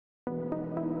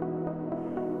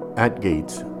At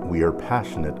Gates, we are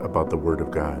passionate about the Word of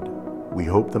God. We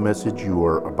hope the message you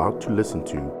are about to listen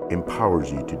to empowers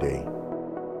you today.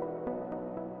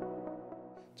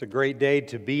 It's a great day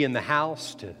to be in the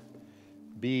house, to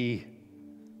be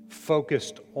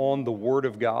focused on the Word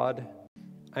of God.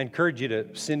 I encourage you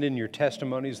to send in your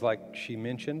testimonies like she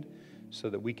mentioned so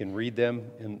that we can read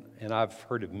them. And I've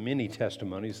heard of many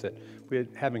testimonies that we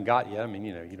haven't got yet. I mean,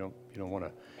 you don't want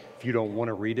to, if you don't want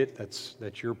to read it, that's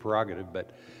your prerogative.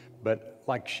 But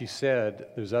like she said,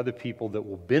 there's other people that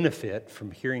will benefit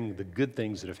from hearing the good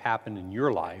things that have happened in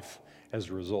your life as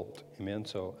a result. Amen?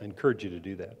 So I encourage you to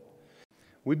do that.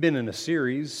 We've been in a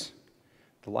series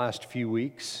the last few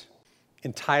weeks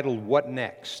entitled, What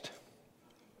Next?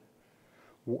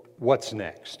 What's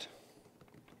Next?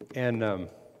 And, or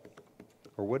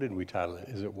what did we title it?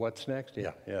 Is it What's Next?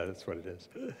 Yeah, that's what it is.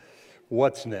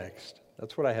 What's Next?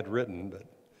 That's what I had written, but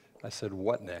I said,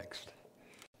 What Next?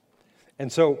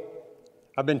 And so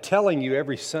I've been telling you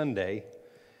every Sunday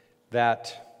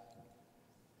that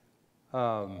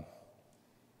I've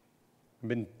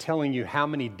been telling you how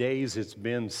many days it's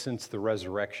been since the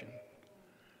resurrection.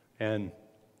 And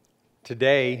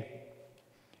today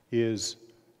is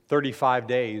 35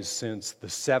 days since the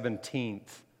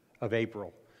 17th of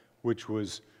April, which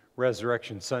was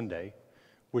Resurrection Sunday,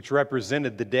 which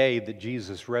represented the day that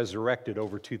Jesus resurrected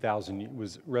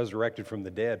was resurrected from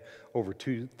the dead over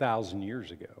 2,000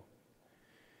 years ago.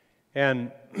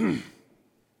 And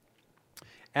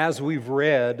as we've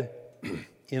read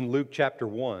in Luke chapter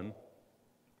 1,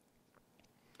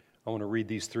 I want to read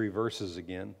these three verses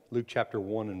again. Luke chapter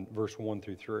 1 and verse 1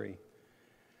 through 3.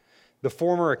 The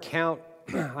former account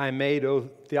I made, O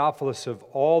Theophilus, of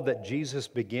all that Jesus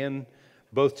began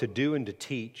both to do and to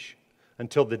teach,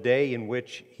 until the day in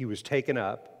which he was taken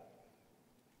up,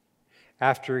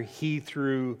 after he,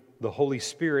 through the Holy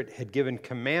Spirit, had given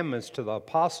commandments to the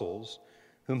apostles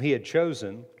whom he had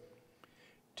chosen,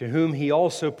 to whom he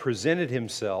also presented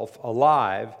himself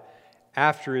alive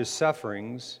after his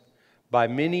sufferings by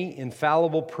many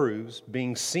infallible proofs,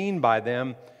 being seen by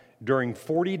them during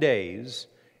 40 days,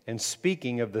 and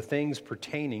speaking of the things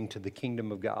pertaining to the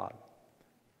kingdom of God.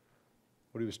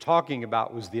 What he was talking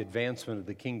about was the advancement of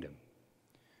the kingdom,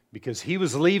 because he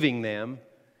was leaving them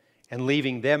and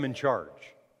leaving them in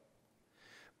charge.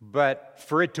 But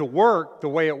for it to work the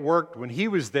way it worked when he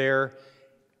was there,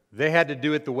 they had to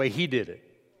do it the way he did it.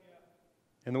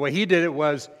 And the way he did it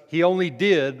was he only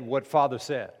did what Father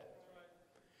said.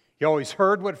 He always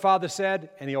heard what Father said,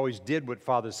 and he always did what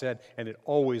Father said, and it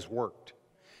always worked.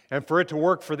 And for it to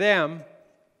work for them,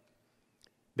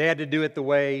 they had to do it the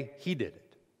way he did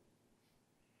it.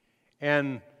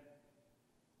 And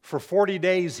for 40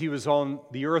 days, he was on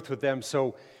the earth with them.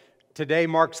 So today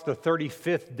marks the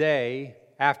 35th day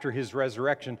after his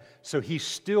resurrection. So he's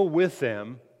still with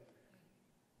them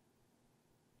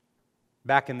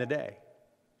back in the day.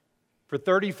 For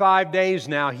 35 days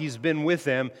now, he's been with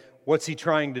them. What's he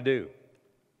trying to do?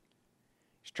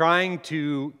 He's trying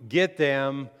to get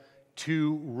them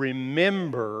to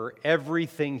remember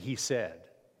everything he said.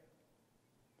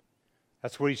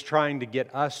 That's what he's trying to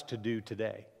get us to do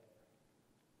today.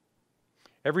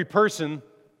 Every person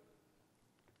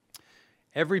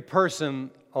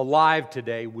alive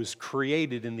today was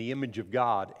created in the image of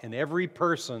God, and every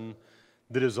person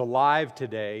that is alive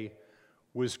today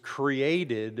was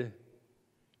created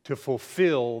to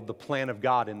fulfill the plan of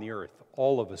God in the earth.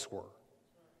 All of us were.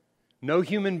 No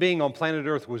human being on planet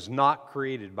Earth was not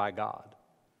created by God.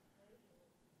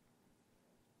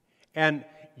 And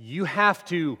you have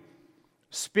to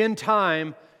spend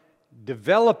time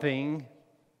developing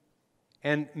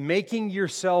and making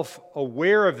yourself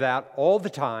aware of that all the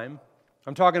time.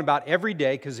 I'm talking about every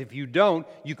day, because if you don't,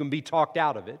 you can be talked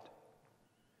out of it.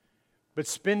 But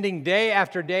spending day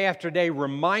after day after day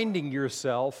reminding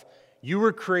yourself you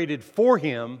were created for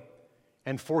Him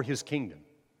and for His kingdom.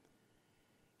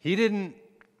 He didn't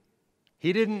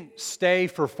stay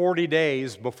for 40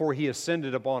 days before He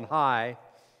ascended up on high,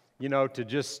 to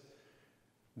just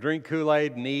drink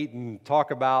Kool-Aid and eat and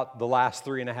talk about the last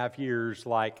 3.5 years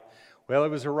like, well, it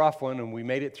was a rough one, and we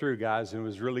made it through, guys, and it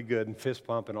was really good, and fist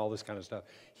pump and all this kind of stuff.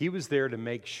 He was there to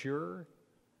make sure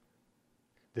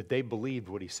that they believed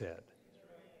what He said.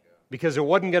 Because it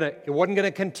wasn't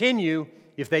gonna continue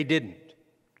if they didn't.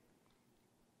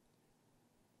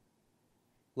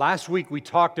 Last week we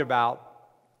talked about,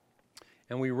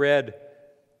 and we read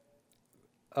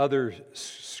other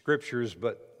scriptures,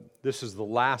 but this is the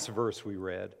last verse we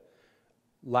read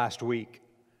last week.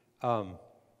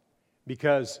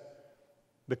 Because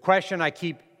the question I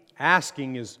keep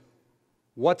asking is,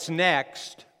 what's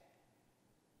next?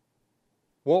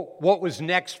 What was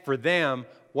next for them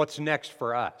what's next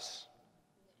for us.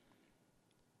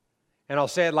 And I'll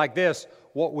say it like this: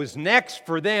 what was next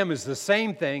for them is the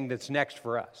same thing that's next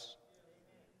for us.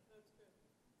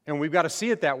 And we've got to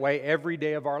see it that way every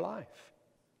day of our life.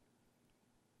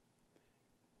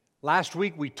 Last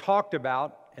week we talked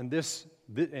about, and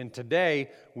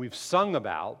today we've sung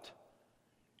about,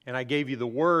 and I gave you the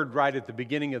word right at the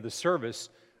beginning of the service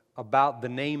about the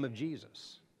name of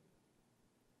Jesus.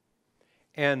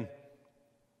 And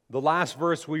the last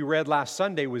verse we read last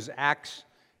Sunday was Acts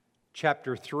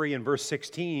chapter 3 and verse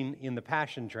 16 in the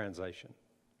Passion Translation.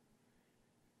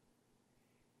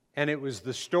 And it was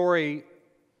the story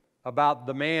about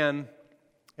the man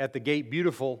at the Gate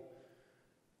Beautiful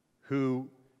who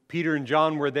Peter and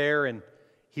John were there, and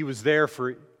he was there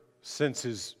since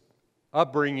his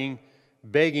upbringing,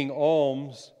 begging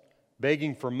alms,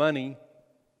 begging for money.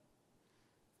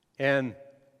 And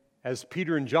as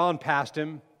Peter and John passed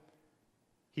him,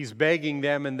 he's begging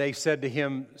them, and they said to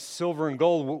him, "Silver and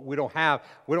gold we don't have.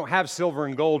 We don't have silver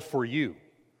and gold for you."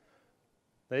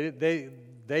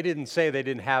 They didn't say they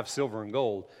didn't have silver and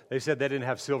gold. They said they didn't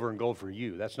have silver and gold for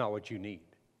you. That's not what you need.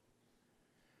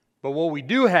 But what we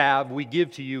do have, we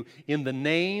give to you. In the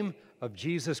name of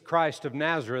Jesus Christ of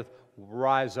Nazareth,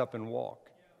 rise up and walk.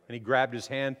 And he grabbed his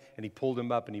hand and he pulled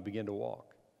him up and he began to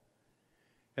walk.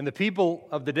 And the people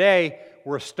of the day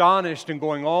were astonished and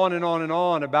going on and on and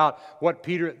on about what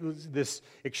this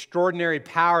extraordinary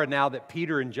power now that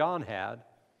Peter and John had.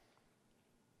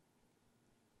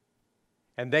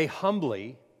 And they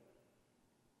humbly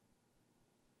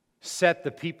set the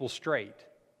people straight.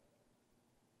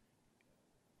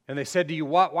 And they said to you,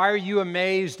 "Why are you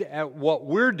amazed at what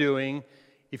we're doing?"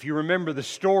 If you remember the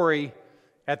story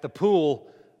at the pool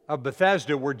of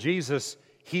Bethesda where Jesus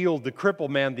healed the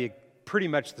crippled man pretty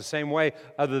much the same way,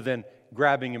 other than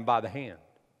grabbing him by the hand.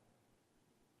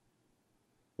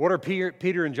 What are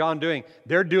Peter and John doing?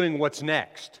 They're doing what's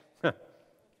next.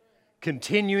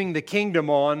 Continuing the kingdom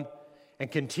on and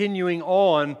continuing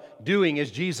on doing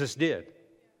as Jesus did.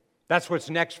 That's what's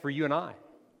next for you and I.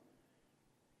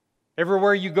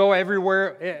 Everywhere you go,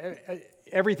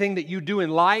 everything that you do in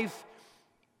life,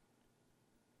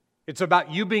 it's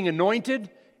about you being anointed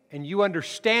and you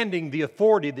understanding the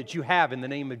authority that you have in the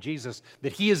name of Jesus,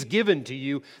 that He has given to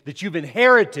you, that you've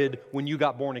inherited when you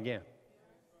got born again.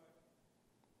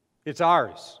 It's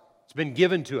ours. It's been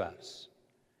given to us.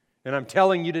 And I'm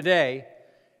telling you today,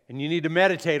 and you need to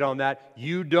meditate on that,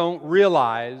 you don't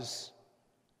realize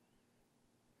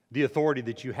the authority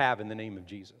that you have in the name of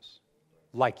Jesus,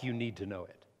 like you need to know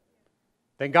it.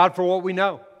 Thank God for what we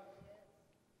know.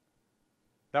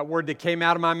 That word that came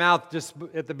out of my mouth just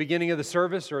at the beginning of the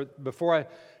service or before I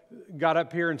got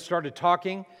up here and started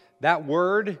talking, that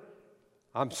word,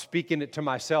 I'm speaking it to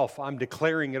myself. I'm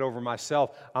declaring it over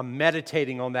myself. I'm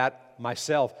meditating on that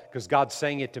myself because God's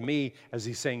saying it to me as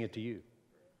He's saying it to you.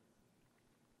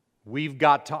 We've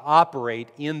got to operate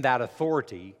in that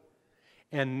authority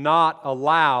and not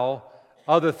allow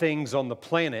other things on the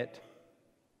planet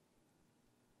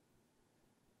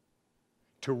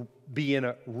to be in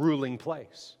a ruling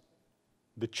place.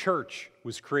 The church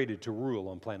was created to rule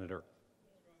on planet Earth.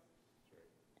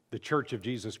 The church of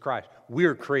Jesus Christ. We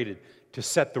are created to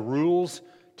set the rules,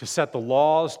 to set the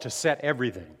laws, to set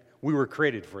everything. We were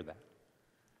created for that.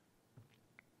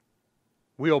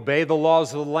 We obey the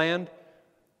laws of the land.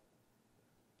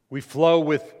 We flow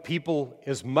with people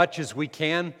as much as we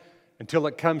can until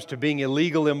it comes to being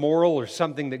illegal, immoral, or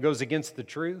something that goes against the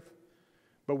truth.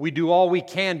 But we do all we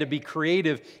can to be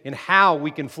creative in how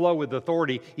we can flow with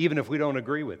authority, even if we don't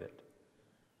agree with it.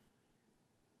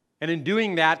 And in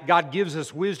doing that, God gives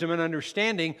us wisdom and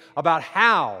understanding about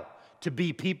how to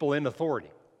be people in authority.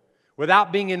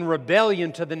 Without being in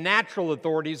rebellion to the natural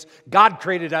authorities, God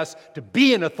created us to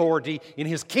be in authority in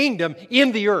His kingdom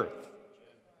in the earth.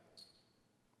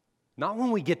 Not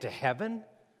when we get to heaven.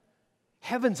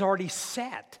 Heaven's already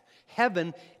set.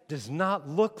 Heaven does not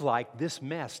look like this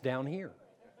mess down here.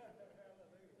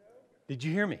 Did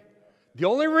you hear me? The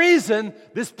only reason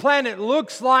this planet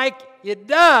looks like it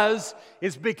does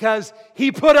is because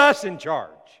He put us in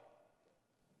charge.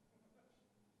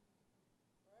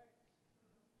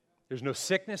 There's no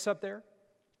sickness up there.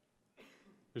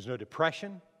 There's no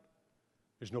depression.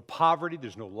 There's no poverty.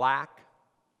 There's no lack.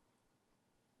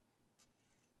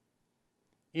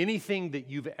 Anything that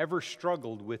you've ever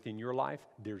struggled with in your life,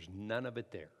 there's none of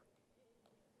it there.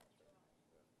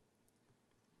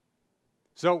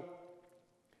 So,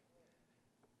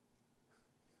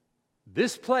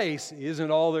 this place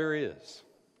isn't all there is.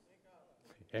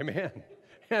 Amen.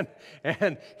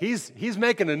 And he's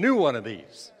making a new one of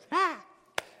these.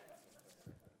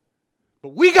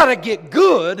 But we got to get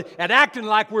good at acting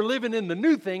like we're living in the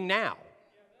new thing now.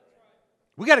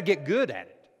 We got to get good at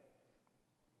it.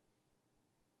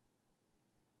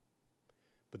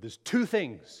 But there's two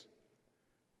things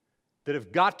that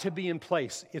have got to be in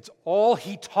place. It's all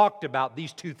he talked about,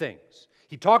 these two things.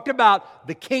 He talked about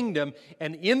the kingdom,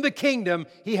 and in the kingdom,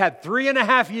 he had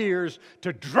 3.5 years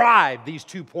to drive these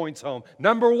 2 points home.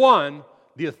 Number one,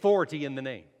 the authority in the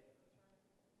name.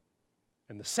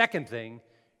 And the second thing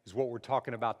is what we're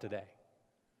talking about today.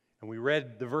 And we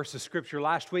read the verse of Scripture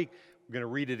last week. We're going to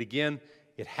read it again.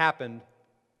 It happened.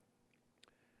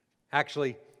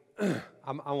 Actually,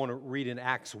 I want to read in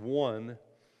Acts 1,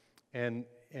 and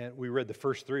we read the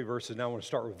first 3 verses. Now I want to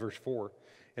start with verse 4.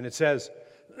 And it says,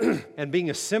 and being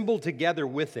assembled together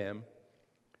with them,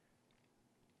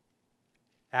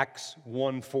 Acts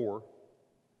 1:4,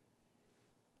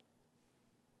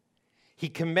 he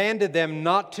commanded them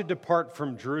not to depart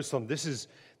from Jerusalem. This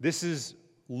is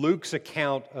Luke's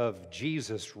account of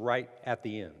Jesus right at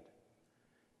the end.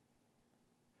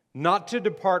 Not to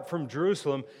depart from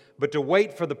Jerusalem, but to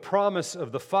wait for the promise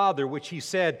of the Father, which he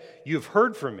said, you've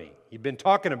heard from me. You've been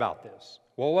talking about this.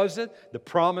 What was it? The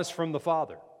promise from the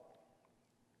Father.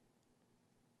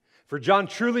 For John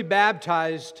truly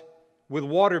baptized with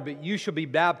water, but you shall be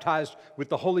baptized with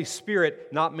the Holy Spirit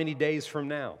not many days from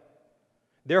now.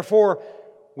 Therefore,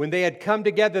 when they had come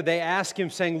together, they asked him,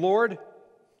 saying, Lord,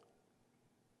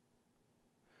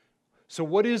 so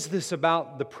what is this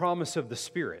about the promise of the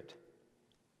Spirit?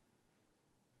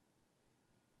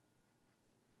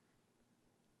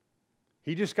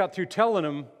 He just got through telling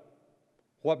them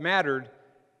what mattered,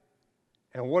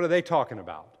 and what are they talking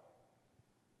about?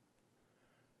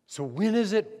 So when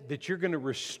is it that you're going to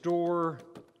restore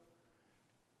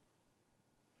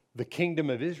the kingdom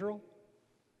of Israel?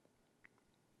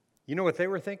 You know what they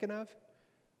were thinking of?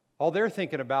 All they're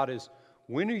thinking about is,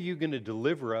 when are you going to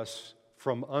deliver us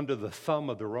from under the thumb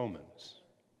of the Romans?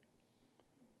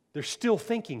 They're still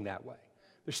thinking that way.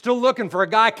 They're still looking for a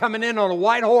guy coming in on a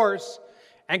white horse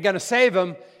and going to save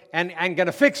them and going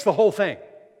to fix the whole thing.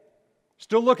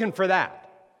 Still looking for that.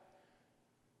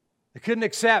 They couldn't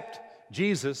accept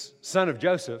Jesus, son of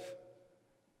Joseph.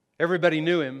 Everybody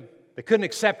knew him. They couldn't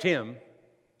accept him.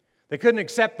 They couldn't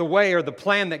accept the way or the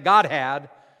plan that God had.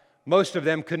 Most of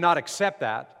them could not accept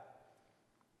that.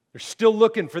 They're still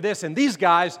looking for this. And these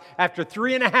guys, after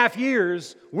 3.5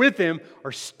 years with him,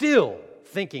 are still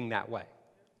thinking that way.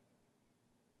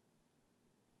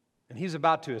 And he's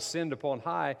about to ascend upon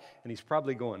high, and he's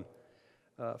probably going,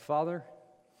 Father,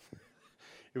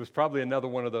 it was probably another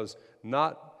one of those,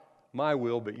 not my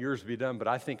will, but yours be done, but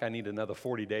I think I need another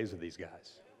 40 days of these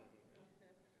guys.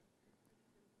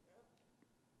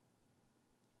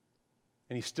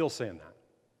 And he's still saying that.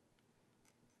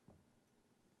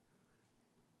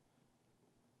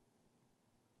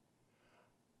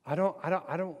 I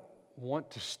don't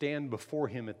want to stand before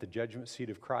him at the judgment seat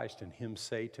of Christ and him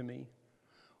say to me,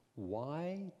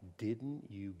 why didn't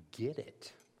you get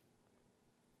it?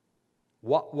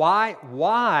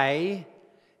 Why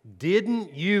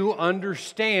didn't you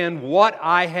understand what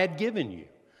I had given you?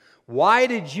 Why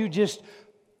did you just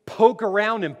poke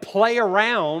around and play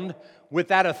around with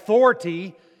that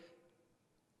authority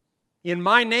in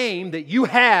my name that you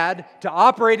had to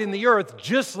operate in the earth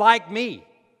just like me?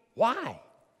 Why?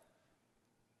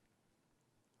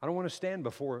 I don't want to stand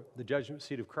before the judgment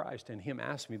seat of Christ and him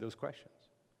ask me those questions.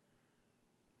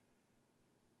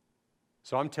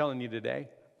 So I'm telling you today,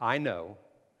 I know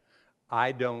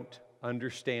I don't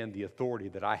understand the authority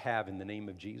that I have in the name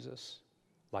of Jesus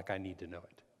like I need to know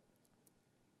it.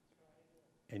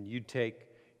 And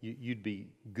you'd be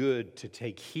good to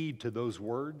take heed to those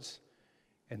words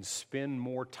and spend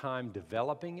more time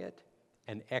developing it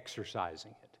and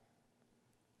exercising it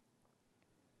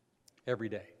every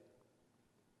day.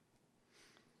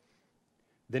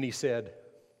 Then he said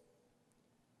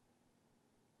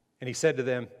to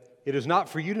them, it is not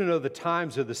for you to know the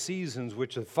times or the seasons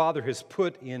which the Father has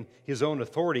put in his own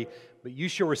authority, but you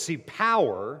shall receive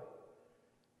power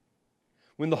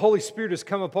when the Holy Spirit has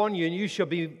come upon you, and you shall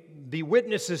be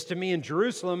witnesses to me in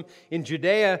Jerusalem, in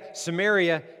Judea,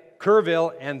 Samaria,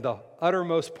 Kerrville, and the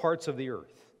uttermost parts of the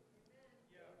earth.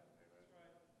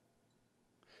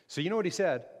 So you know what he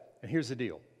said? And here's the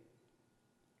deal.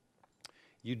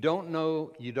 You don't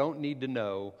need to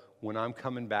know when I'm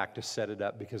coming back to set it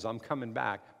up, because I'm coming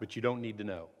back, but you don't need to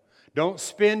know. Don't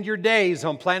spend your days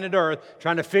on planet Earth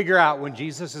trying to figure out when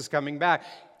Jesus is coming back.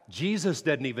 Jesus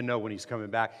doesn't even know when he's coming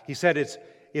back. He said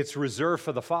it's reserved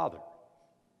for the Father.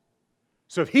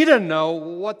 So if he doesn't know,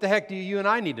 what the heck do you and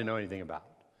I need to know anything about?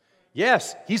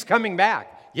 Yes, he's coming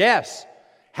back. Yes.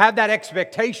 Have that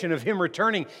expectation of Him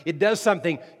returning. It does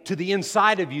something to the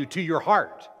inside of you, to your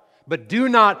heart. But do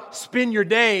not spend your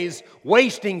days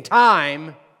wasting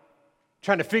time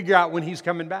trying to figure out when He's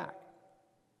coming back.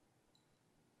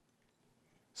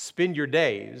 Spend your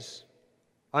days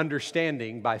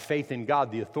understanding by faith in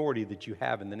God the authority that you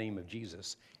have in the name of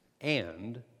Jesus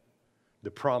and the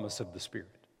promise of the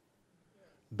Spirit.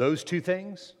 Those two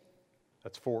things,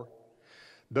 that's 4.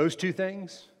 Those two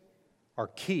things are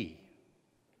key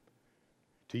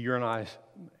to your and I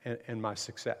and my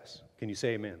success. Can you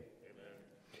say amen?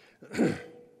 Amen.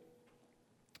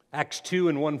 Acts 2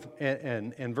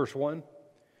 and verse 1.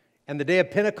 And the day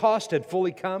of Pentecost had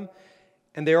fully come,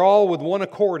 and they're all with one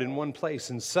accord in one place.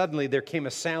 And suddenly there came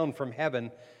a sound from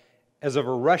heaven as of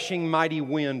a rushing mighty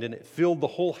wind, and it filled the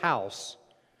whole house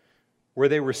where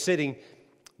they were sitting.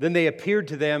 Then there appeared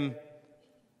to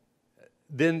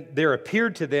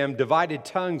them divided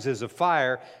tongues as of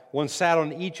fire. One sat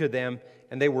on each of them,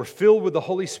 and they were filled with the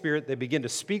Holy Spirit. They began to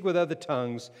speak with other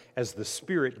tongues as the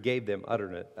Spirit gave them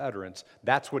utterance.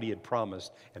 That's what He had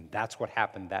promised, and that's what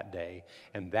happened that day.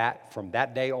 And that from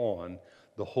that day on,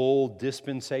 the whole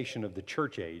dispensation of the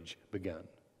church age begun.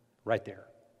 Right there.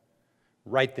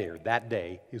 Right there. That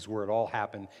day is where it all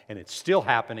happened, and it's still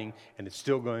happening, and it's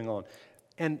still going on.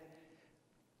 And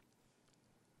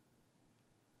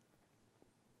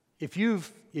if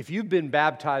you've been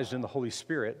baptized in the Holy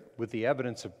Spirit with the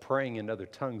evidence of praying in other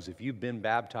tongues, if you've been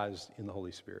baptized in the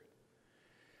Holy Spirit,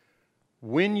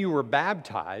 when you were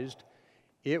baptized,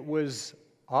 it was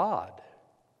odd.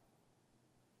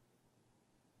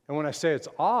 And when I say it's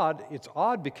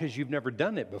odd because you've never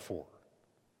done it before.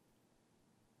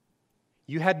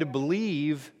 You had to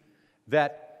believe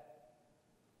that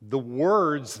the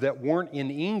words that weren't in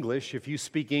English, if you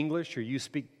speak English or you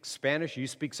speak Spanish, or you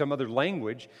speak some other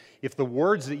language, if the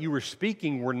words that you were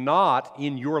speaking were not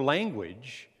in your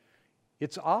language,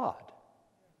 it's odd.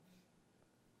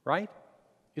 Right?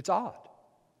 It's odd.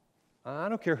 I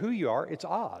don't care who you are, it's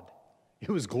odd. It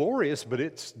was glorious, but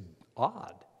it's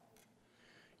odd.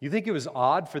 You think it was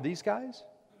odd for these guys?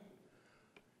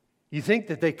 You think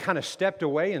that they kind of stepped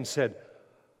away and said,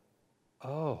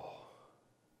 oh,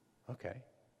 okay.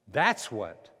 That's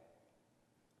what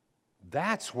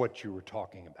you were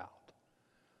talking about.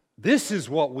 This is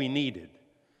what we needed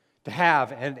to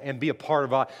have and be a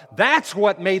part of. That's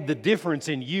what made the difference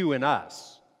in you and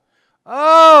us.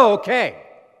 Oh, okay.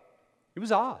 It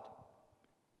was odd.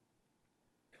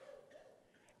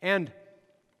 And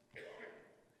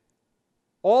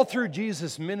all through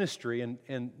Jesus' ministry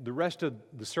and the rest of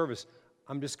the service,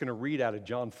 I'm just going to read out of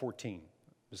John 14. I'm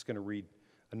just going to read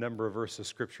a number of verses of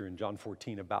Scripture in John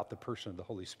 14 about the person of the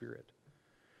Holy Spirit.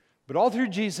 But all through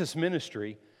Jesus'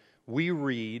 ministry, we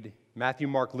read, Matthew,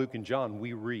 Mark, Luke, and John,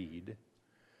 we read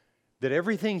that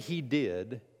everything He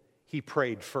did, He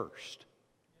prayed first.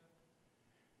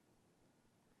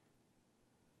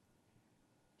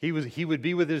 He would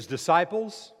be with His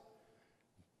disciples.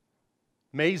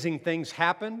 Amazing things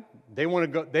happen. They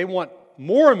want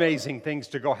more amazing things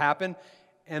to go happen,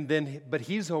 but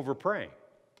He's over praying.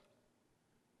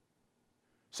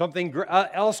 Something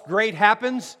else great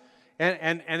happens,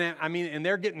 and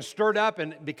they're getting stirred up,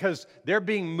 and because they're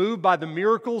being moved by the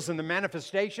miracles and the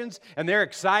manifestations, and they're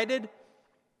excited.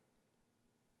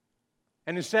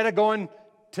 And instead of going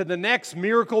to the next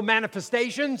miracle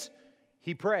manifestations,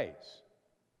 He prays.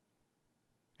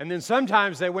 And then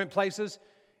sometimes they went places,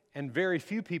 and very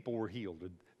few people were healed.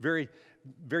 Very,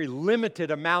 very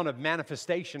limited amount of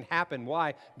manifestation happened.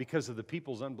 Why? Because of the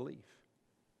people's unbelief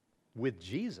with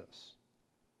Jesus.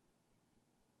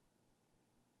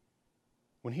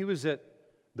 When He was at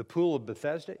the pool of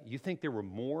Bethesda, you think there were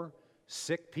more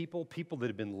sick people that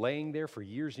had been laying there for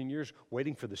years and years,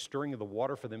 waiting for the stirring of the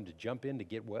water for them to jump in to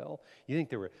get well? You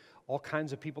think there were all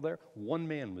kinds of people there? One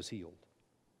man was healed.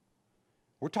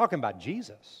 We're talking about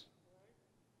Jesus.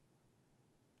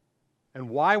 And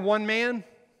why one man?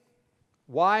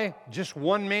 Why just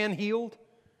one man healed?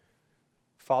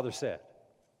 Father said.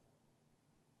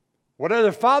 Whatever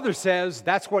the Father says,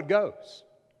 that's what goes.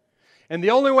 And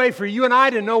the only way for you and I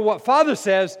to know what Father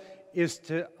says is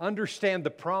to understand the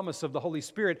promise of the Holy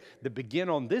Spirit that began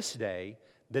on this day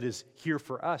that is here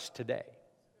for us today.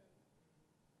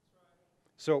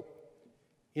 So,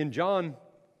 in John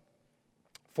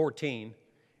 14,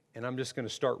 and I'm just going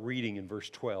to start reading in verse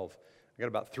 12, I got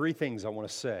about 3 things I want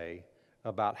to say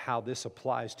about how this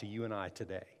applies to you and I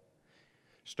today.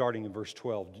 Starting in verse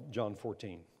 12, John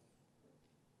 14.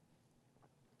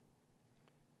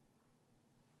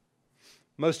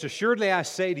 Most assuredly I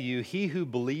say to you, he who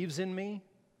believes in me,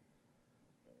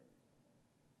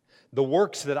 the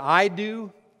works that I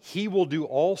do, he will do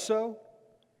also,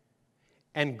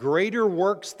 And greater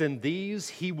works than these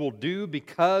he will do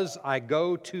because I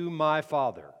go to my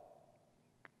Father.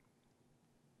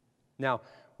 Now,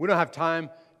 we don't have time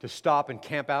to stop and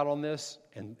camp out on this,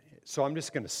 and so I'm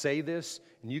just going to say this,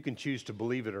 and you can choose to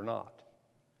believe it or not.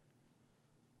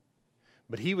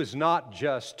 But he was not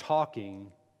just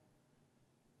talking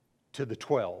to the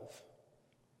 12.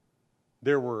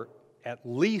 There were at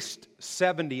least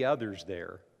 70 others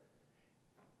there,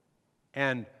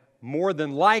 and more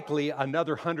than likely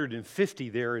another 150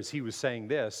 there as he was saying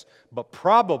this, but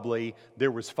probably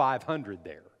there was 500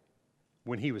 there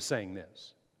when he was saying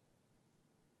this.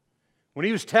 When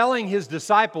he was telling his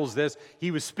disciples this,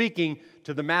 he was speaking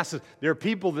to the masses. There are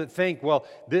people that think, well,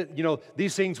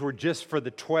 these things were just for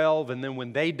the 12, and then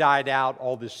when they died out,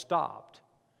 all this stopped.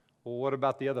 Well, what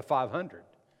about the other 500?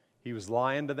 He was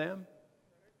lying to them?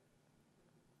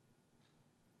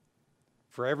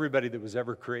 For everybody that was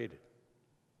ever created,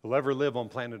 will ever live on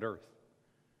planet Earth.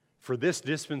 For this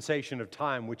dispensation of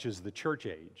time, which is the church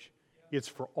age, it's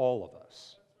for all of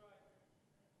us.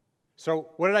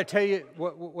 So what did I tell you?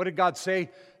 What did God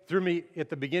say through me at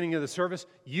the beginning of the service?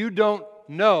 You don't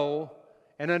know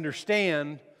and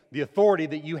understand the authority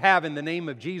that you have in the name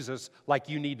of Jesus like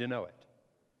you need to know it.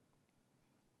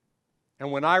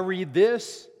 And when I read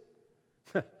this,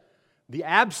 the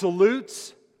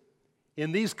absolutes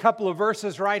in these couple of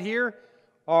verses right here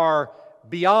are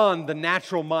beyond the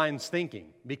natural mind's thinking,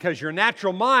 because your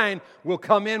natural mind will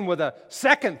come in with a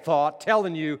second thought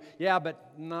telling you, yeah,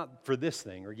 but not for this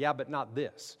thing, or yeah, but not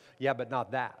this, yeah, but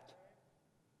not that.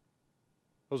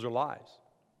 Those are lies.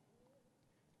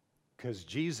 Because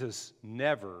Jesus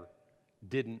never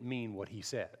didn't mean what he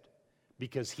said,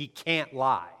 because he can't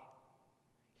lie.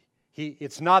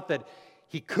 It's not that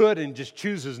he could and just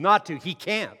chooses not to. He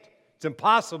can't. It's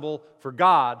impossible for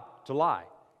God to lie.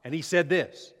 And he said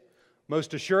this,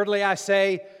 most assuredly I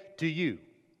say to you.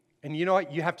 And you know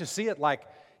what? You have to see it like,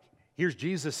 here's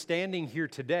Jesus standing here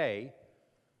today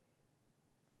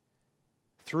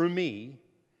through me,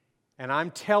 and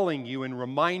I'm telling you and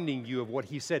reminding you of what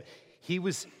he said. He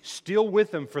was still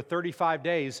with them for 35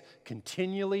 days,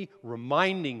 continually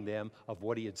reminding them of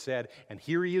what he had said. And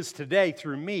here he is today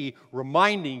through me,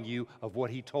 reminding you of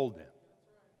what he told them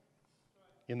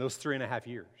in those 3.5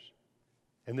 years.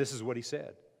 And this is what he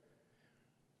said.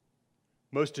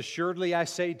 Most assuredly I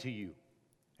say to you,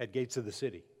 at gates of the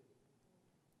city,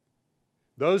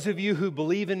 those of you who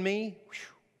believe in me,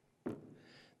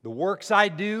 the works I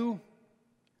do,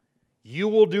 you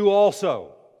will do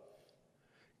also.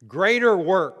 Greater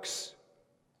works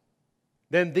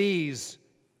than these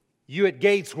you at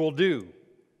gates will do,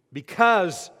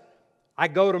 because I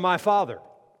go to my Father.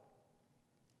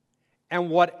 And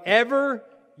whatever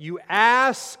you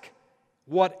ask,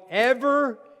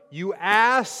 whatever you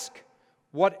ask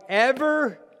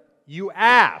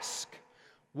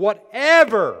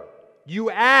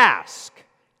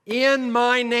in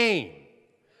my name,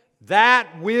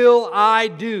 that will I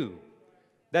do,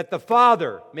 that the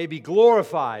Father may be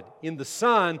glorified in the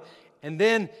Son. And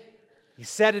then he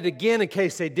said it again in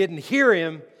case they didn't hear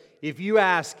him. If you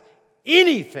ask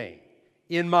anything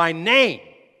in my name,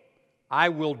 I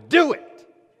will do it.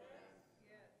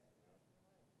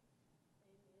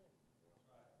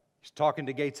 He's talking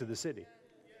to gates of the city.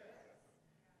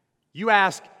 You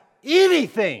ask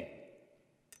anything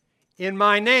in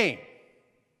my name,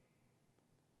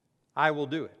 I will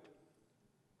do it.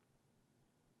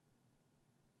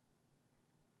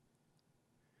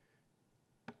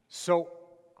 So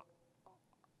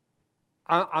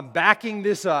I'm backing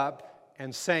this up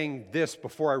and saying this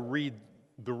before I read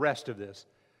the rest of this.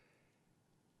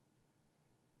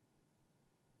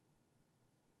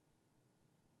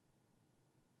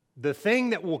 The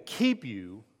thing that will keep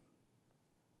you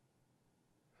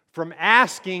from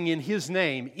asking in his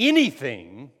name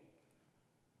anything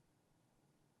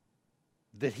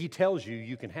that he tells you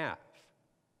you can have.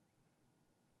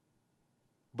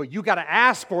 But you got to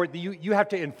ask for it. You have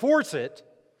to enforce it.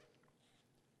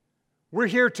 We're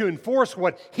here to enforce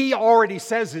what he already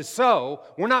says is so.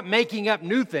 We're not making up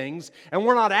new things, and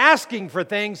we're not asking for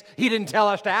things he didn't tell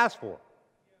us to ask for.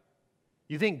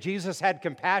 You think Jesus had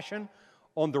compassion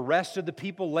on the rest of the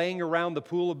people laying around the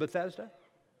pool of Bethesda?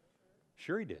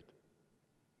 Sure he did.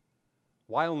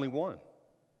 Why only one?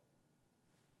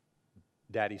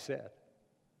 Daddy said.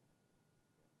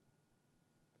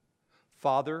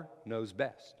 Father knows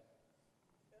best.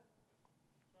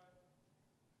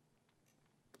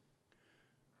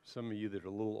 Some of you that are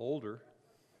a little older,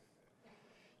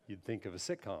 you'd think of a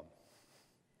sitcom.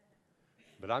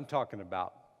 But I'm talking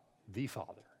about the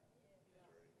Father.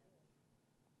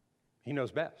 He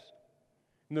knows best.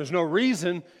 And there's no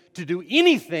reason to do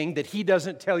anything that He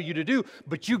doesn't tell you to do.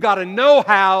 But you got to know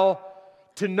how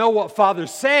to know what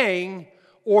Father's saying,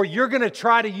 or you're going to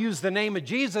try to use the name of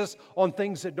Jesus on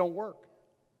things that don't work.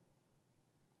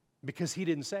 Because He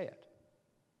didn't say it.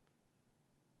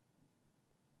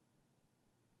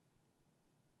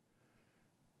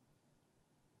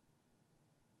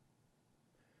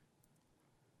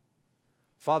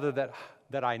 Father,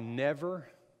 that I never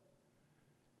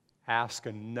ask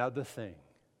another thing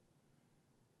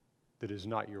that is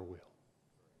not your will.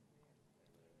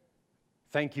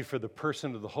 Thank you for the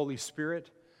person of the Holy Spirit.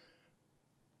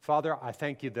 Father, I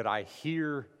thank you that I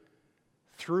hear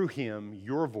through Him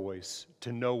your voice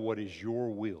to know what is your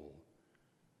will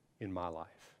in my life.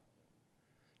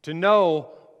 To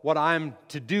know what I'm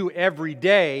to do every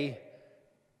day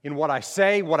in what I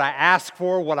say, what I ask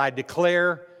for, what I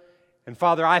declare. And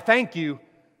Father, I thank you.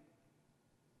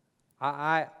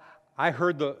 I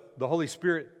heard the Holy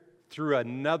Spirit through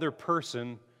another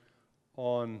person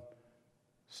on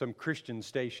some Christian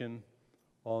station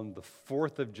on the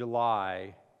 4th of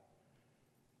July,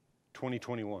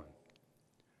 2021.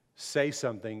 Say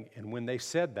something, and when they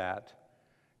said that,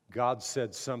 God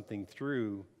said something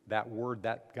through that word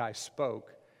that guy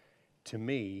spoke to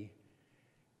me.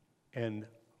 And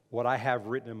what I have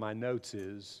written in my notes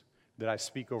is that I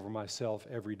speak over myself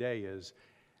every day is,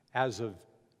 as of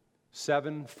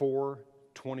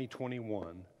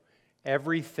 7/4/2021,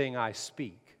 everything I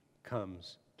speak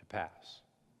comes to pass.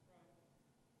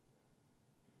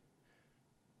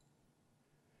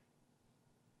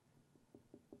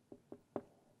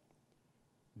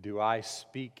 Do I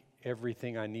speak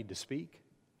everything I need to speak?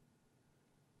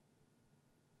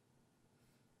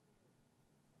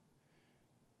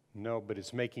 No, but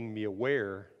it's making me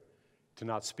aware to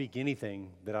not speak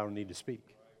anything that I don't need to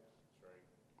speak.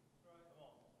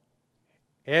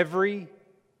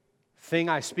 Everything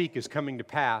I speak is coming to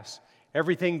pass.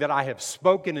 Everything that I have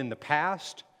spoken in the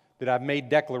past, that I've made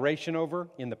declaration over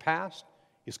in the past,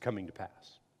 is coming to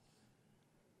pass.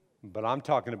 But I'm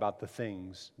talking about the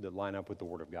things that line up with the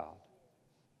Word of God.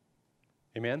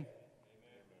 Amen?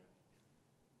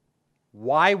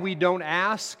 Why we don't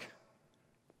ask?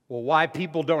 Well, why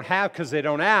people don't have? Because they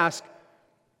don't ask.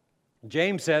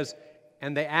 James says,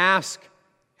 and they ask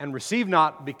and receive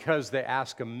not because they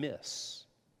ask amiss.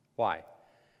 Why?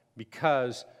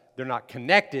 Because they're not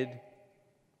connected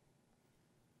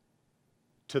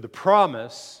to the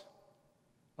promise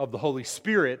of the Holy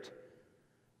Spirit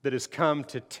that has come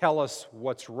to tell us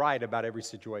what's right about every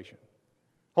situation.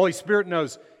 Holy Spirit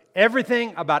knows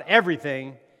everything about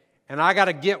everything, and I got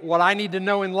to get what I need to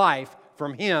know in life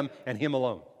from Him and Him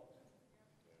alone.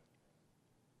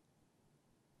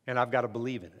 And I've got to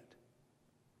believe in it.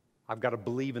 I've got to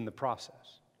believe in the process.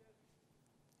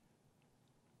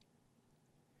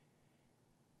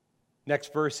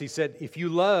 Next verse, he said, if you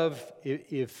love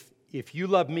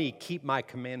me, keep my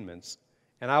commandments,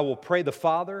 and I will pray the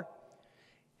Father,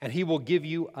 and He will give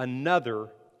you another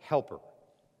helper.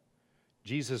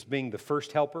 Jesus being the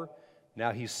first helper,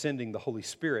 now He's sending the Holy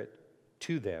Spirit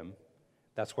to them.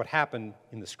 That's what happened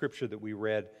in the scripture that we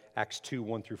read, Acts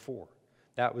 2:1-4.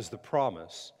 That was the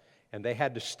promise. And they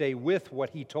had to stay with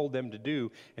what He told them to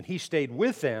do, and He stayed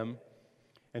with them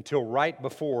until right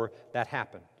before that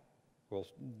happened. Well,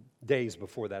 days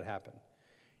before that happened.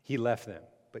 He left them,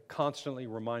 but constantly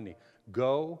reminding,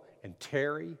 go and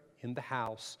tarry in the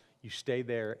house. You stay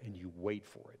there and you wait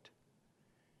for it.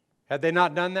 Had they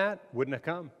not done that, wouldn't have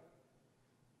come.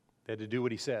 They had to do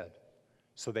what He said.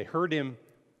 So they heard Him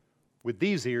with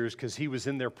these ears because He was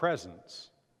in their presence.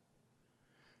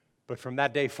 But from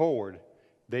that day forward,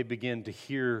 they began to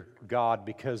hear God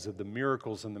because of the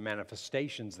miracles and the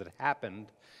manifestations that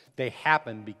happened. They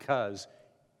happened because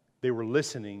they were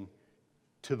listening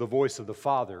to the voice of the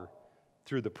Father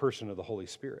through the person of the Holy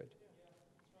Spirit.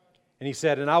 And He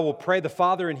said, and I will pray the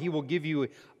Father, and He will give you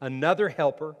another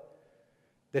helper,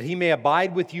 that He may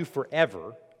abide with you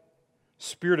forever,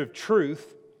 Spirit of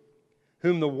truth,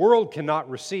 whom the world cannot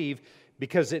receive,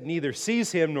 because it neither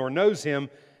sees Him nor knows Him,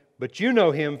 but you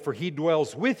know Him, for He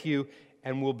dwells with you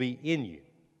and will be in you.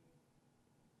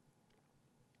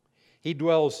 He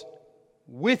dwells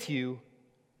with you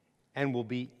and will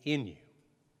be in you.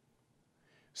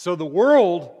 So the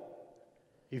world,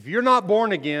 if you're not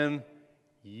born again,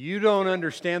 you don't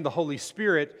understand the Holy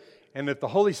Spirit. And if the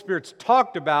Holy Spirit's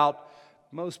talked about,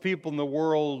 most people in the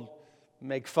world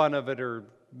make fun of it or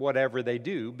whatever they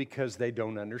do because they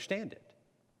don't understand it.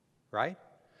 Right?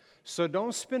 So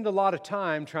don't spend a lot of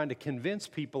time trying to convince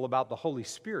people about the Holy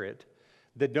Spirit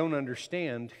that don't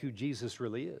understand who Jesus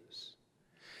really is.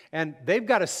 And they've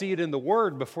got to see it in the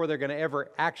Word before they're going to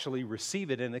ever actually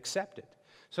receive it and accept it.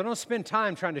 So don't spend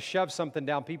time trying to shove something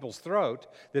down people's throat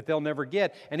that they'll never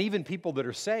get. And even people that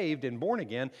are saved and born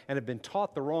again and have been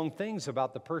taught the wrong things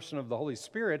about the person of the Holy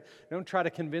Spirit, don't try to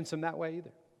convince them that way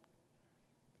either.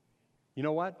 You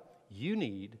know what? You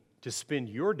need to spend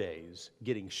your days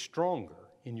getting stronger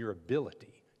in your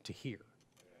ability to hear.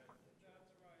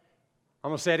 I'm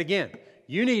going to say it again.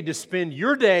 You need to spend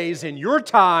your days and your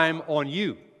time on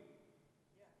you.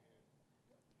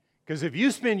 Because if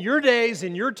you spend your days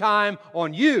and your time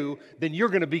on you, then you're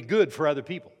going to be good for other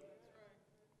people.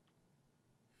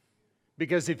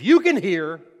 Because if you can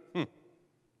hear,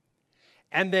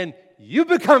 and then you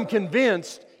become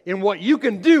convinced in what you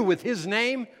can do with His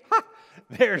name,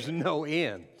 there's no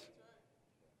end.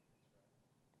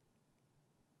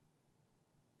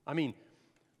 I mean,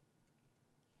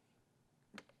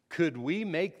 could we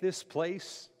make this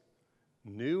place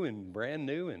new and brand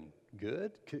new and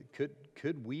good?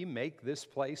 Could we make this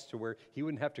place to where He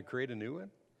wouldn't have to create a new one?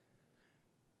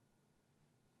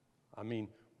 I mean,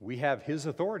 we have His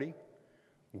authority.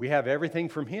 We have everything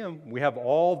from Him. We have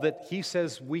all that He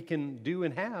says we can do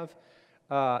and have.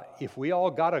 If we all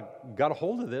got a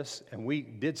hold of this and we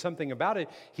did something about it,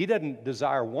 He doesn't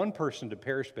desire one person to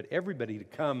perish, but everybody to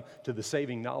come to the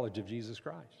saving knowledge of Jesus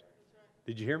Christ.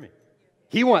 Did you hear me?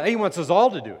 He wants us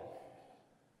all to do it.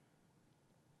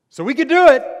 So we could do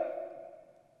it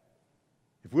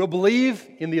if we'll believe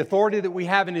in the authority that we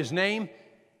have in His name,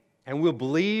 and we'll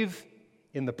believe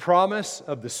in the promise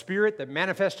of the Spirit that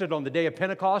manifested on the day of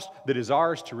Pentecost that is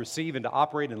ours to receive and to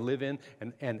operate and live in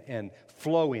and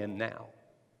flow in now.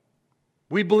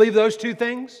 We believe those two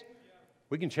things,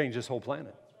 we can change this whole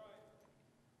planet.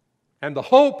 And the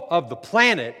hope of the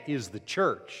planet is the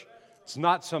church. It's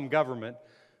not some government,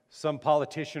 some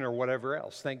politician or whatever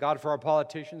else. Thank God for our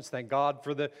politicians. Thank God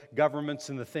for the governments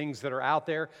and the things that are out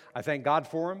there. I thank God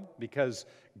for them because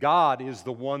God is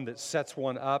the one that sets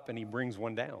one up and He brings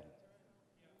one down.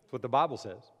 That's what the Bible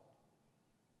says.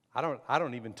 I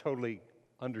don't even totally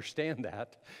understand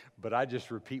that, but I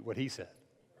just repeat what He said.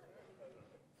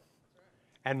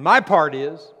 And my part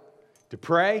is to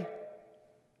pray,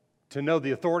 to know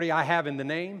the authority I have in the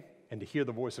name, and to hear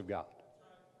the voice of God.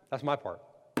 That's my part.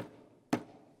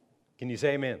 Can you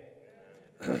say amen?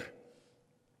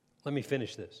 Let me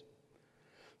finish this.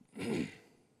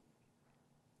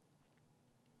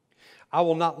 I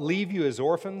will not leave you as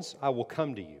orphans. I will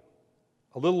come to you.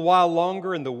 A little while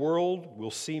longer and the world will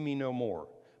see me no more.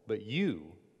 But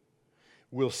you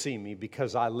will see me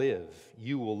because I live.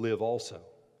 You will live also.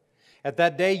 At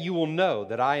that day you will know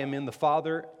that I am in the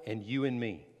Father and you in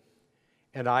me,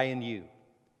 and I in you.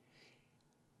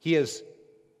 He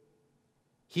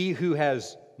who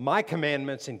has my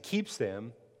commandments and keeps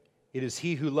them, it is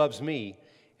he who loves me,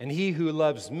 and he who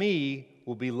loves me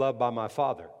will be loved by my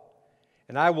Father.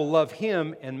 And I will love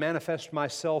him and manifest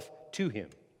myself to him.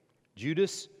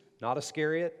 Judas, not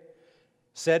Iscariot,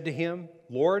 said to him,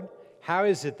 Lord, how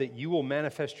is it that you will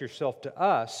manifest yourself to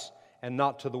us and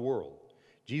not to the world?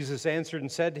 Jesus answered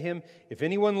and said to him, if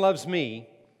anyone loves me,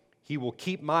 he will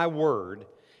keep my word,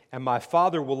 and my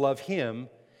Father will love him,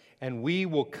 and we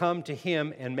will come to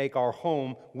him and make our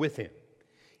home with him.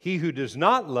 He who does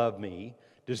not love me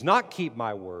does not keep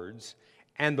my words,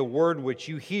 and the word which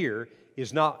you hear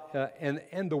is not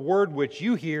the word which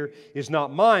you hear is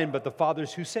not mine, but the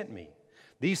Father's who sent me.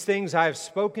 These things I have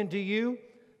spoken to you,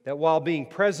 that while being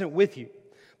present with you,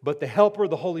 but the Helper,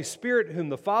 the Holy Spirit, whom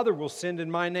the Father will send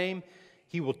in my name,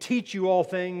 he will teach you all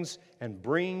things and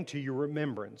bring to your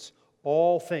remembrance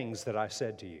all things that I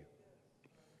said to you.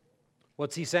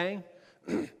 What's he saying?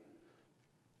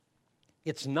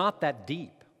 It's not that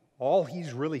deep. All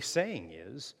he's really saying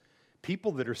is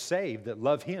people that are saved, that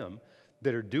love him,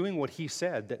 that are doing what he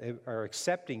said, that are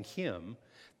accepting him,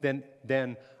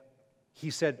 then he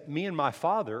said, me and my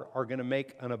Father are going to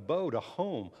make an abode, a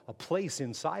home, a place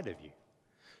inside of you.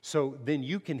 So then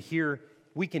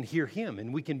we can hear him,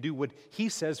 and we can do what he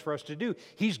says for us to do.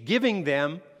 He's giving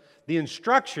them the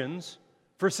instructions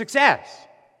for success.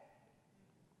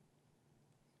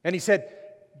 And he said,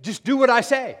 just do what I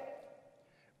say.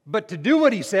 But to do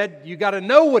what he said, you got to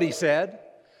know what he said.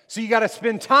 So you got to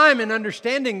spend time in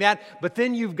understanding that, but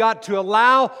then you've got to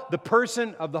allow the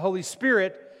person of the Holy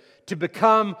Spirit to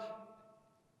become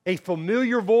a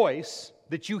familiar voice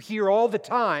that you hear all the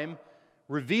time,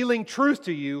 revealing truth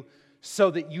to you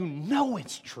so that you know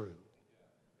it's true.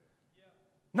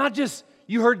 Not just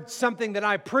you heard something that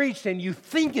I preached and you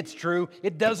think it's true.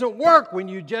 It doesn't work when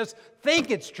you just think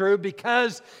it's true,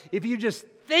 because if you just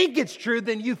think it's true,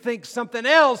 then you think something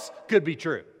else could be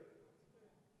true.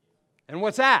 And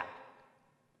what's that?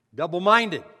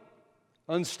 Double-minded,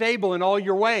 unstable in all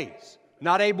your ways.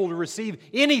 not able to receive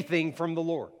anything from the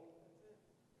Lord.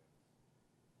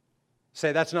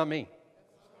 Say, that's not me.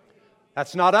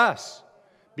 That's not us.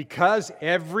 Because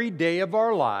every day of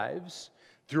our lives,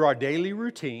 through our daily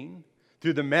routine,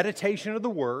 through the meditation of the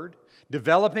Word,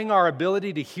 developing our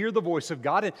ability to hear the voice of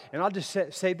God, and I'll just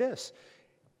say this,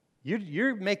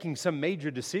 you're making some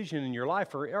major decision in your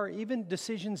life, or even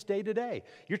decisions day to day.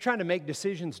 You're trying to make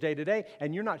decisions day to day,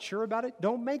 and you're not sure about it,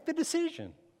 don't make the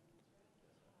decision.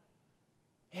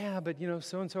 Yeah, but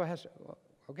so-and-so has to,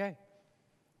 okay.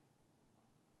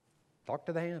 Talk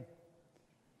to the hand.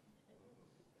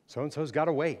 So-and-so's got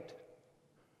to wait.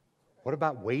 What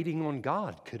about waiting on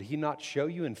God? Could He not show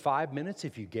you in 5 minutes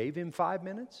if you gave Him 5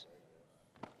 minutes?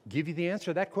 Give you the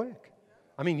answer that quick.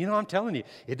 I mean, I'm telling you,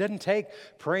 it doesn't take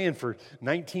praying for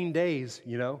 19 days,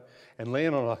 and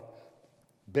laying on a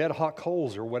bed of hot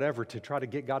coals or whatever to try to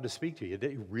get God to speak to you.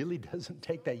 It really doesn't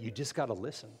take that. You just got to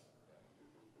listen.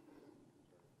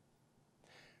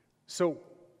 So,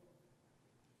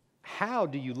 how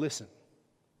do you listen?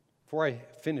 Before I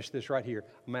finish this right here,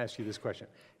 I'm going to ask you this question.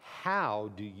 How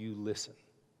do you listen?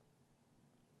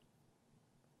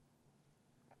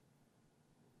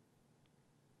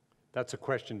 That's a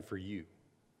question for you,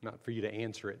 not for you to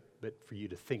answer it, but for you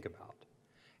to think about.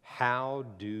 How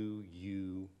do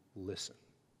you listen?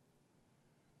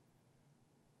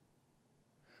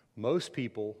 Most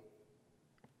people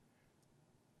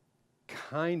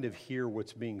kind of hear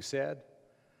what's being said,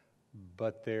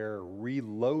 but they're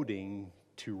reloading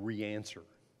to re-answer.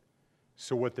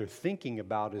 So what they're thinking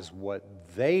about is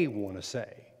what they want to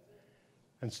say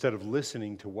instead of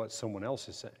listening to what someone else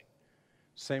is saying.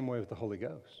 Same way with the Holy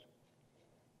Ghost.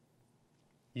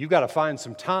 You've got to find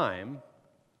some time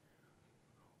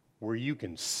where you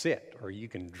can sit, or you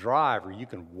can drive, or you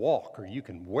can walk, or you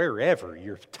can, wherever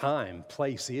your time,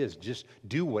 place is, just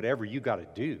do whatever you got to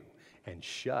do and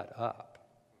shut up.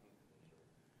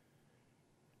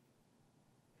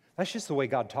 That's just the way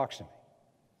God talks to me.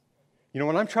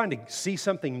 When I'm trying to see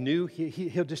something new,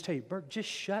 He'll just tell you, Bert, just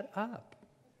shut up.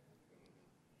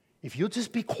 If you'll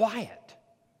just be quiet,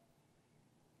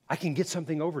 I can get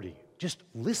something over to you. Just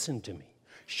listen to me.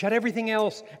 Shut everything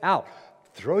else out.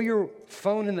 Throw your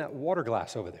phone in that water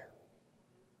glass over there.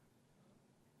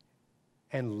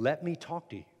 And let me talk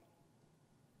to you.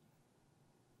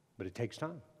 But it takes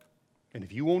time. And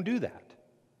if you won't do that,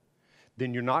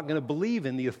 then you're not going to believe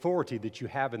in the authority that you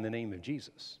have in the name of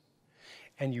Jesus.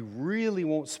 And you really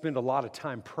won't spend a lot of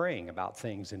time praying about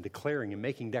things and declaring and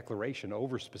making declaration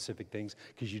over specific things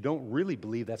because you don't really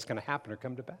believe that's going to happen or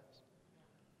come to pass.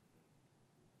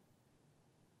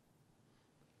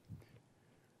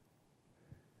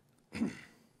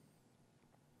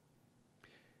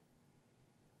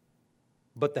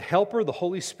 But the Helper, the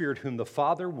Holy Spirit, whom the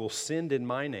Father will send in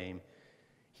my name,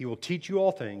 He will teach you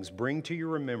all things, bring to your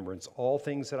remembrance all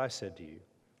things that I said to you.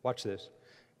 Watch this.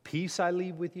 Peace I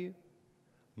leave with you,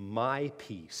 my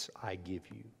peace I give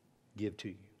to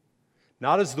you.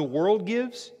 Not as the world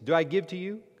gives, do I give to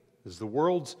you. As the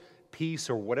world's peace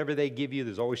or whatever they give you,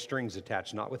 there's always strings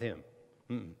attached, not with Him.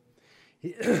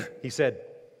 He said,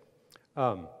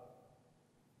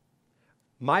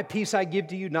 my peace I give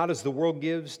to you, not as the world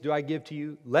gives, do I give to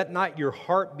you. Let not your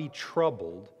heart be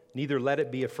troubled, neither let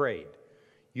it be afraid.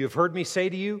 You have heard me say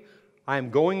to you, I am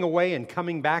going away and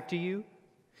coming back to you.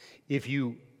 If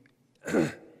you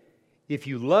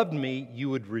loved me, you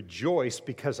would rejoice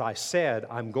because I said,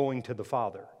 I'm going to the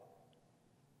Father.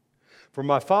 For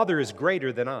my Father is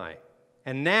greater than I.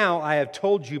 And now I have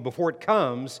told you before it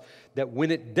comes, that when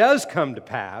it does come to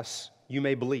pass, you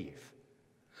may believe.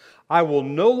 I will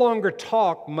no longer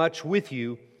talk much with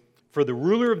you, for the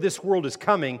ruler of this world is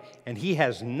coming, and he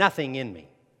has nothing in me.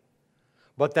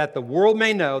 But that the world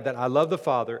may know that I love the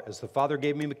Father, as the Father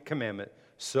gave me a commandment,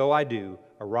 so I do.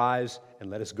 Arise and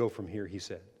let us go from here, he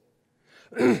said.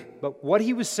 But what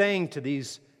he was saying to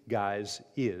these guys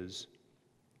is,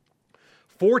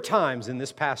 4 times in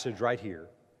this passage right here,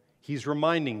 he's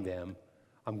reminding them,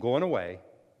 I'm going away,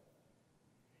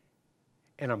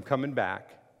 and I'm coming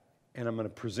back, and I'm going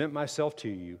to present myself to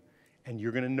you, and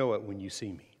you're going to know it when you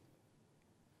see me.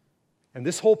 And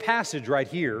this whole passage right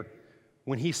here,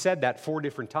 when he said that 4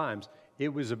 different times,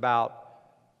 it was about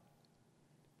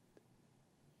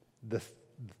the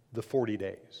 40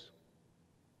 days.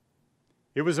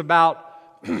 It was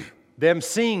about them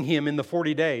seeing him in the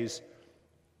 40 days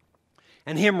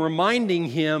and him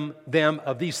reminding them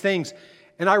of these things.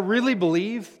 And I really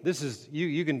believe, this is,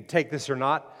 you can take this or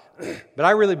not, but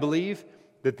I really believe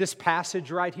that this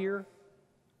passage right here,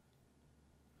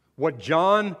 what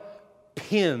John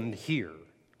penned here,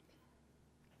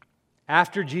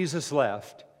 after Jesus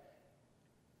left,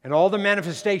 And all the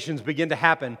manifestations begin to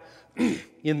happen,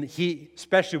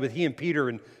 especially with he and Peter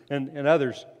and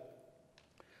others.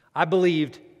 I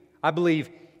believe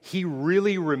he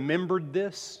really remembered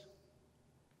this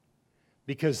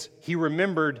because he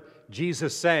remembered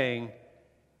Jesus saying,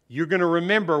 "You're going to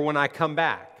remember when I come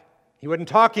back." He wasn't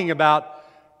talking about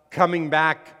coming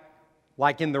back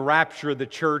like in the rapture of the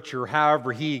church or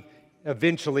however he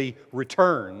eventually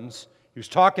returns. He was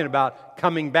talking about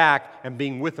coming back and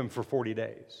being with them for 40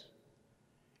 days.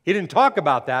 He didn't talk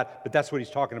about that, but that's what he's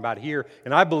talking about here.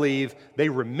 And I believe they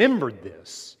remembered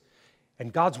this.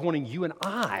 And God's wanting you and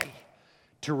I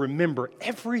to remember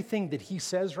everything that he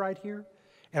says right here.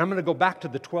 And I'm going to go back to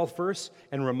the 12th verse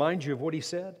and remind you of what he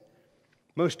said.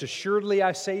 "Most assuredly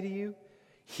I say to you,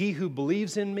 he who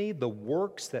believes in me, the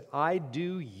works that I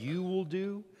do, you will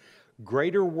do.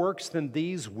 Greater works than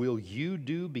these will you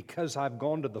do because I've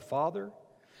gone to the Father.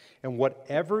 And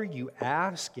whatever you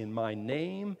ask in my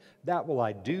name, that will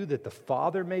I do, that the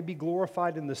Father may be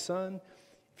glorified in the Son.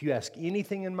 If you ask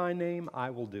anything in my name,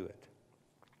 I will do it."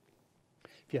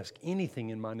 If you ask anything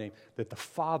in my name, that the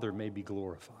Father may be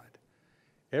glorified.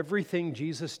 Everything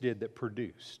Jesus did that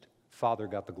produced, Father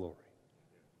got the glory.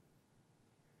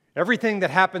 Everything that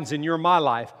happens in your my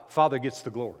life, Father gets the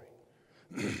glory.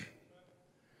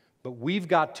 But we've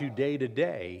got to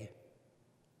day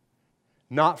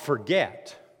not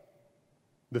forget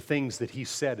the things that he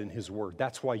said in his word.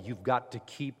 That's why you've got to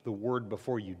keep the word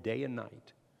before you day and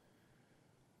night.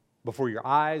 Before your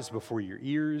eyes, before your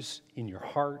ears, in your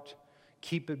heart.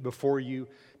 Keep it before you,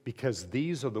 because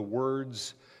these are the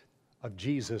words of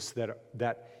Jesus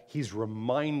that he's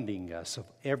reminding us of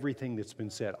everything that's been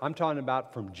said. I'm talking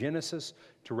about from Genesis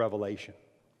to Revelation.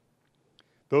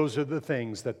 Those are the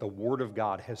things that the Word of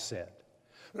God has said.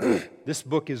 This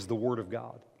book is the Word of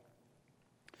God.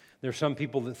 There are some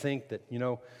people that think that,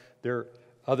 there are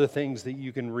other things that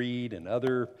you can read and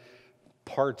other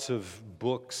parts of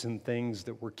books and things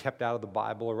that were kept out of the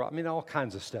Bible, or all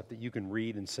kinds of stuff that you can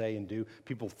read and say and do.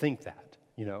 People think that,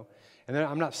 And then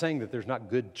I'm not saying that there's not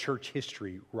good church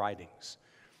history writings,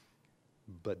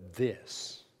 but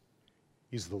this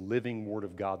is the living Word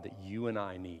of God that you and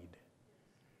I need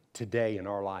today in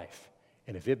our life.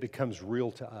 And if it becomes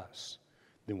real to us,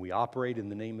 then we operate in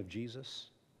the name of Jesus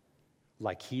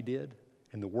like he did,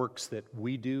 and the works that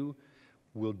we do,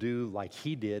 we'll do like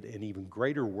he did, and even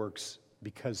greater works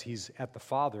because he's at the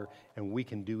Father, and we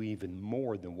can do even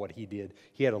more than what he did.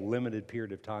 He had a limited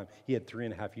period of time. He had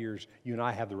 3.5 years. You and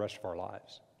I have the rest of our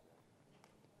lives.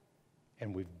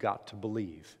 And we've got to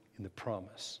believe in the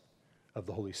promise of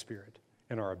the Holy Spirit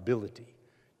and our ability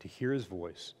to hear his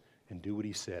voice and do what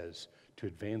he says to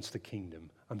advance the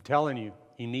kingdom. I'm telling you,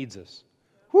 he needs us.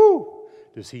 Whoo!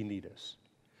 Does he need us?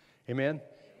 Amen?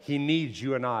 He needs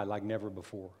you and I like never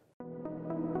before.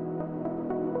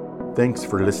 Thanks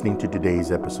for listening to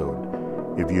today's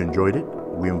episode. If you enjoyed it,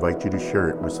 we invite you to share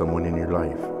it with someone in your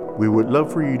life. We would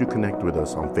love for you to connect with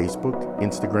us on Facebook,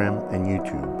 Instagram, and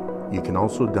YouTube. You can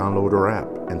also download our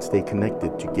app and stay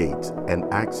connected to Gates and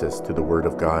access to the Word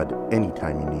of God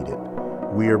anytime you need it.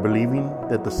 We are believing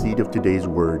that the seed of today's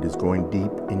word is going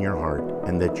deep in your heart,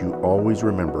 and that you always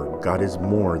remember God is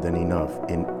more than enough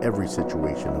in every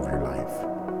situation of your life.